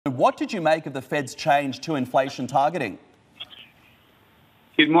What did you make of the Fed's change to inflation targeting?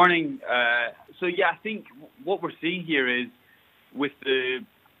 Good morning. I think what we're seeing here is, with the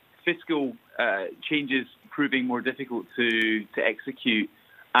fiscal changes proving more difficult to execute,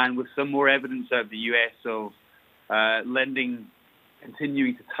 and with some more evidence out of the US of lending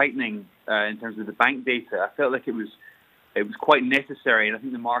continuing to tightening in terms of the bank data, I felt like it was quite necessary, and I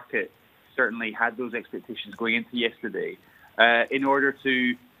think the market certainly had those expectations going into yesterday, in order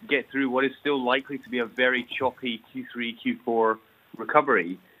to get through what is still likely to be a very choppy Q3, Q4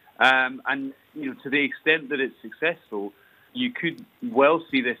 recovery. And to the extent that it's successful, you could well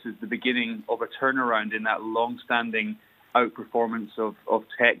see this as the beginning of a turnaround in that long-standing outperformance of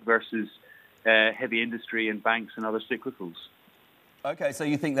tech versus heavy industry and banks and other cyclicals. Okay, so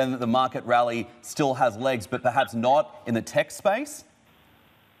you think then that the market rally still has legs, but perhaps not in the tech space?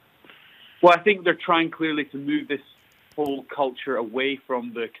 Well, I think they're trying clearly to move this whole culture away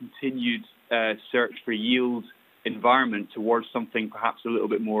from the continued search for yield environment towards something perhaps a little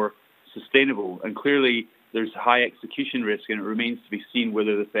bit more sustainable. And clearly there's high execution risk, and it remains to be seen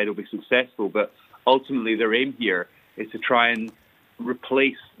whether the Fed will be successful. But ultimately their aim here is to try and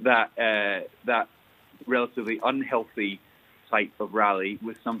replace that relatively unhealthy type of rally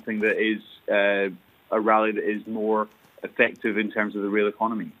with something that is a rally that is more effective in terms of the real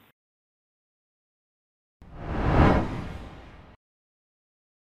economy.